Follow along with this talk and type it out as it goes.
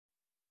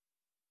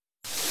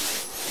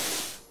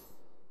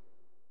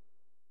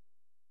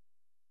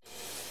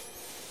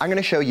I'm going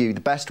to show you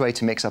the best way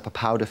to mix up a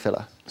powder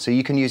filler, so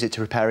you can use it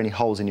to repair any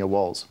holes in your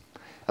walls.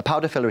 A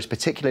powder filler is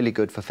particularly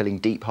good for filling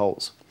deep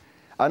holes.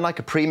 Unlike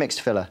a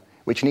pre-mixed filler,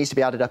 which needs to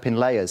be added up in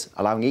layers,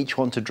 allowing each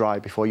one to dry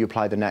before you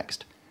apply the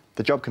next,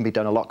 the job can be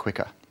done a lot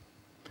quicker.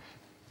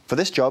 For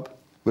this job,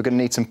 we're going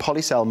to need some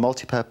Polycell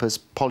multi-purpose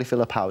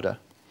polyfiller powder,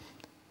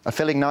 a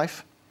filling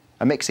knife,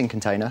 a mixing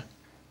container,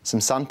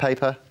 some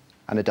sandpaper,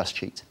 and a dust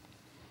sheet.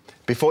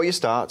 Before you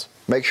start,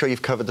 make sure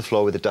you've covered the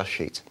floor with a dust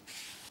sheet.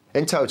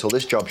 In total,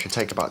 this job should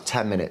take about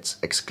 10 minutes,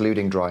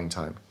 excluding drying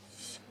time.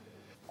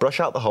 Brush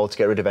out the hole to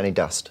get rid of any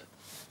dust.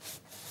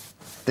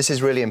 This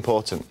is really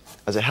important,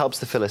 as it helps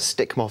the filler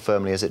stick more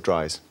firmly as it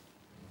dries.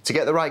 To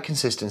get the right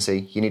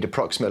consistency, you need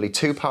approximately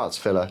 2 parts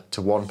filler to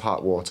 1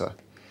 part water,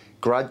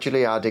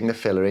 gradually adding the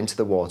filler into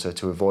the water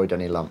to avoid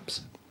any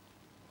lumps.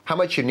 How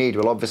much you need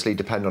will obviously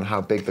depend on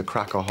how big the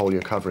crack or hole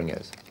you're covering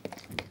is.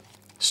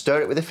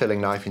 Stir it with a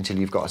filling knife until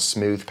you've got a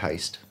smooth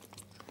paste.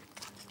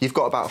 You've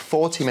got about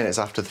 40 minutes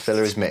after the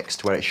filler is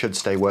mixed where it should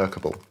stay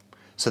workable,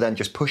 so then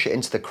just push it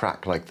into the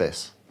crack like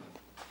this.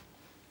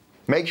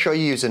 Make sure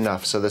you use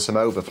enough so there's some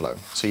overflow,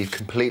 so you've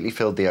completely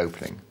filled the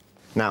opening.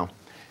 Now,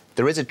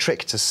 there is a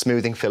trick to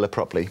smoothing filler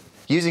properly.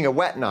 Using a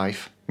wet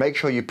knife, make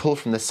sure you pull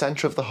from the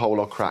centre of the hole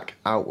or crack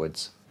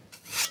outwards.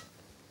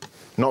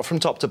 Not from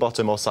top to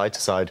bottom or side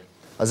to side,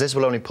 as this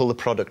will only pull the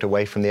product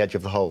away from the edge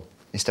of the hole,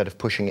 instead of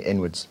pushing it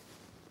inwards.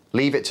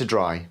 Leave it to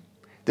dry.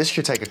 This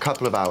should take a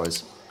couple of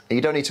hours, and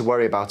you don't need to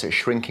worry about it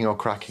shrinking or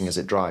cracking as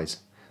it dries.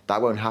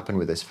 That won't happen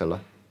with this filler.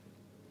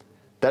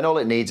 Then all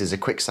it needs is a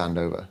quick sand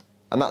over.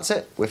 And that's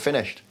it, we're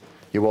finished.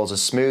 Your walls are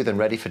smooth and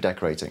ready for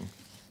decorating.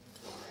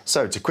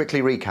 So, to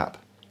quickly recap,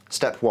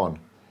 step 1,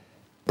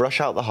 brush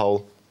out the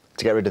hole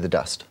to get rid of the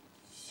dust.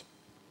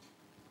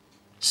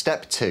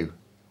 Step 2,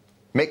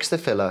 mix the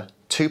filler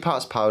 2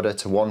 parts powder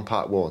to 1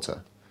 part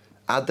water.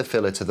 Add the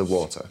filler to the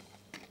water.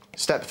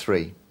 Step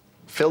 3,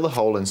 fill the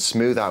hole and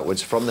smooth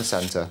outwards from the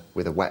centre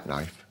with a wet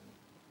knife.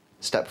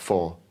 Step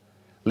 4,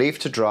 leave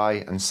to dry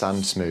and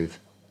sand smooth,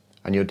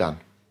 and you're done.